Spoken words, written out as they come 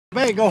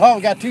May go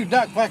home, got 2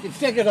 duck fucking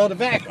stickers on the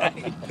back,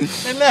 right?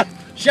 And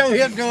left, show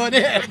him doing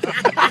it.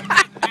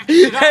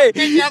 Hey,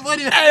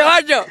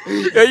 Marshal,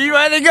 are you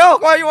ready to go?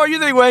 What do you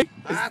think, Wayne?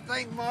 I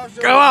think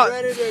Marshall Go is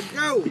ready to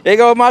go. There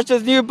go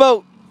Marshall's new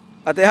boat.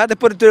 I think I had to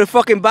put it through the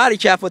fucking body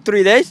shop for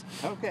 3 days.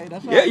 Okay,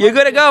 that's all Yeah, right. you're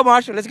good to go,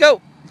 Marshal. Let's go.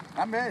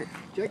 I'm ready.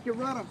 Check your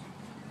rudder.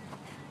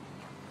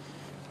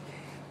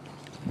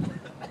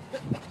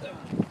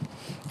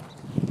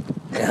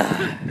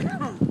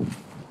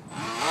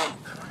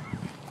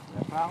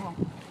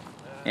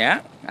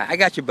 Yeah, I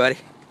got you, buddy.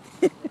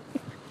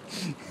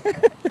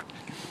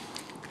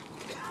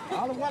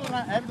 All the water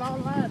line, that's all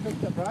the lines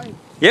hooked up, right?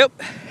 Yep.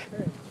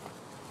 Okay.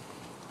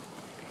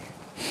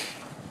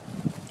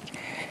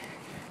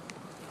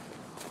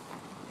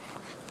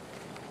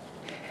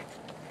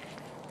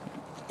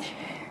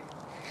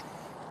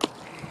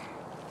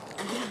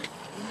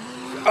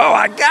 Oh,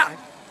 I got it.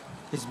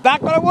 It's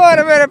back on the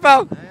water, man,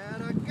 pal. There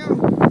I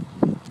go.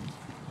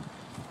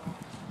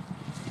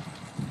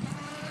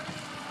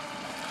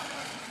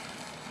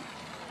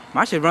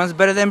 Marshall runs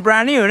better than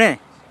brand new, doesn't it?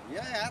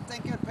 Yeah, I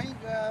think that paint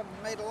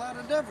made a lot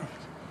of difference.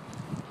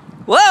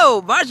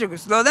 Whoa, Marshall,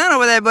 slow down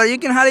over there, buddy. You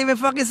can hardly even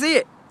fucking see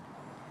it.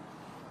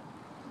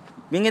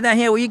 Bring it down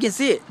here where you can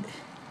see it.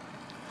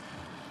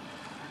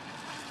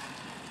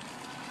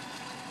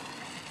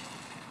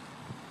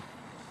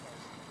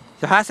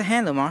 So how's the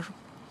handle, Marshall?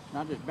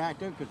 Not just back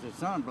there because the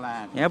sun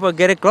blind. Yeah, but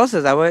get it closer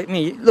that way. I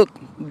mean, look,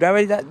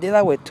 drive it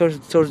that way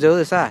towards the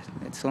other side.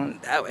 It's on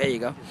that way. There you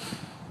go.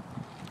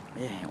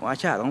 Yeah,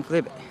 watch out, don't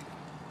flip it.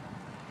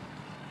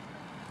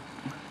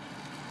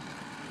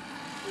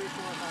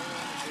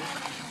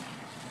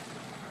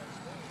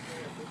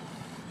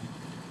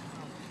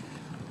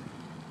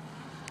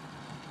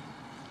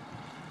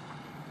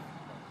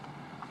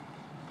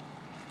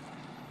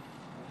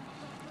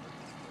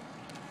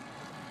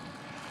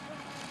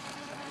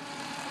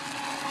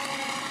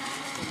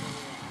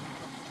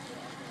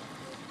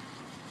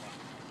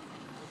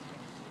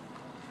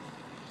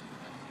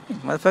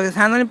 Motherfuckers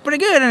handling it pretty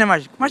good, isn't it,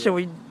 Marshall? Marshall,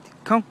 we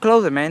come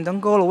closer, man. Don't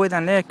go all the way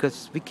down there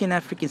because we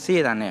cannot freaking see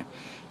it down there.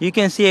 You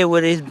can see it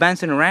when it's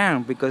bouncing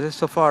around because it's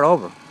so far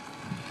over.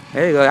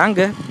 There you go. I'm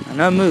good.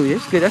 Another move.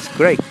 That's good. That's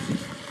great.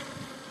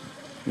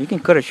 You can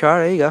cut a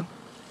chart. There you go.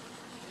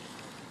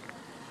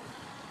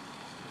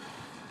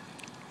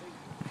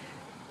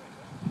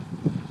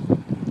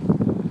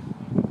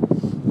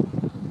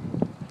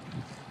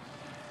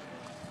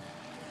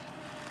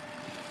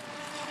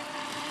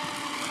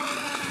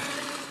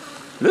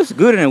 Looks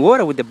good in the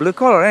water with the blue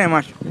color, ain't it,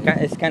 Marshall?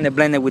 It's kind of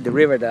blended with the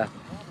river, though.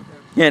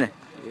 Yeah.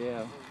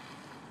 Yeah.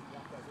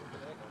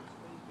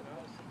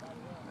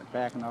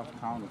 Backing off the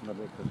corners a little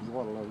bit because the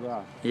water a little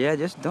rough. Yeah,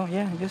 just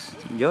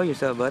enjoy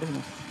yourself, buddy.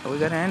 That's all we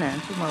got in there.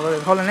 This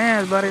motherfucker's holding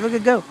hands, buddy. Look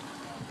at go.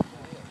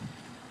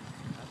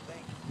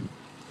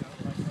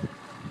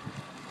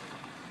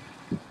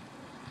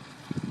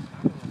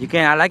 You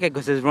can. I like it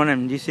because it's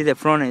running. You see the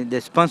front, the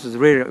sponsors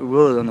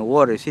really on the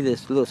water. You see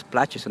these little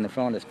splashes on the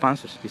front of the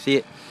sponsors. You see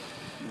it?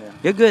 Yeah.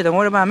 You're good. Don't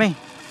worry about me.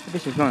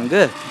 This is going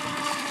good.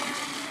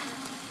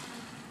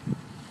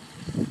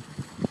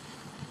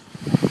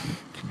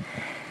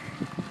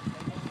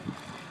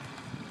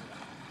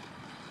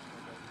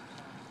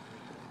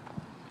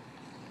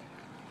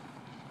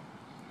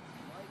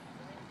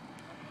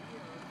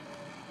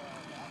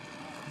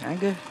 I'm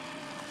good.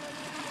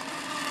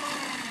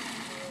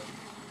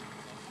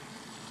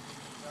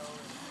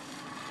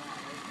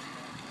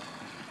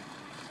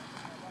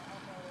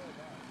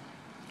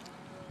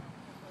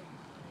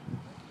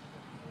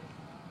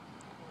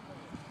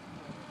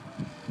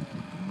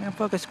 Man,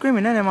 fucking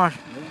screaming, ain't it,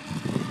 Marshall?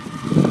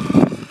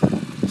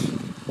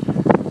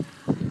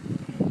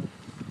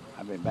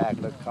 I've been back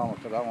looking corner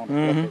because I want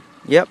to flip it.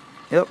 Yep.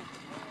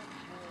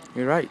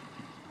 You're right.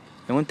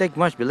 It won't take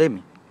much, believe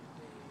me.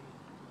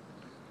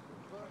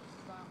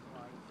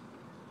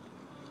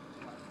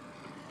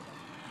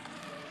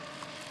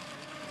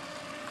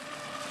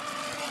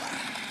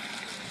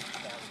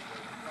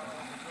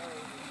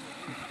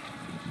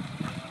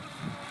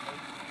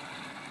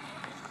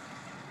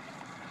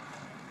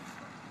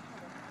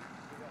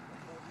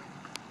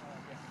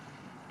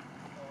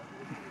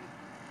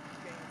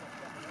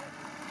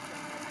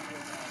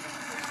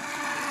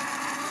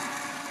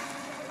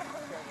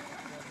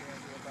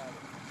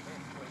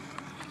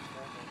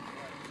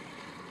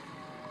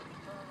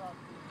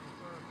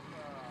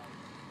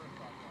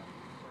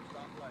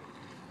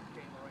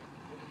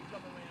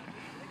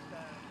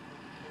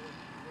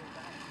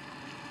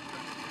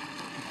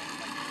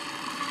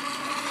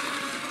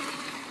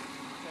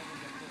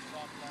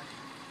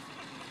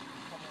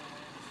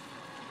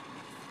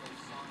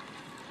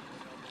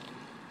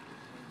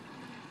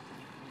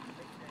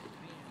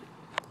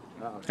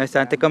 It's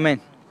time to come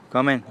in.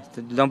 Come in.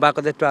 Don't back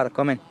up the throttle.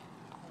 Come in.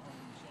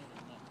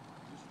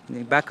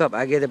 Back up.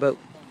 I get the boat.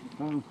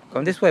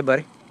 Come this way,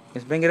 buddy.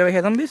 Just bring it over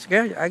here. Don't be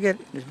scared. I get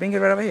it. Just bring it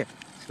right over here.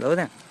 Slow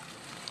down.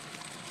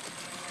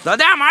 Slow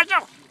down,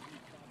 Marshal.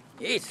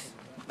 Yes.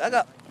 Back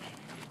up.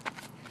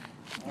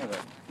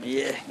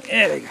 Yeah.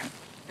 There we go.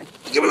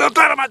 Give me a little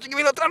throttle, Marshal. Give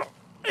me a little throttle.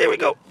 Here we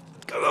go.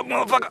 Go, little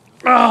motherfucker.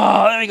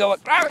 Oh, there we go.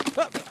 Grab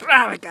it.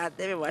 Grab it. God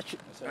damn it, Marshal.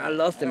 I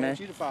lost it, man. I want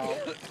you to fall.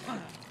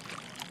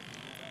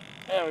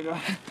 There we go.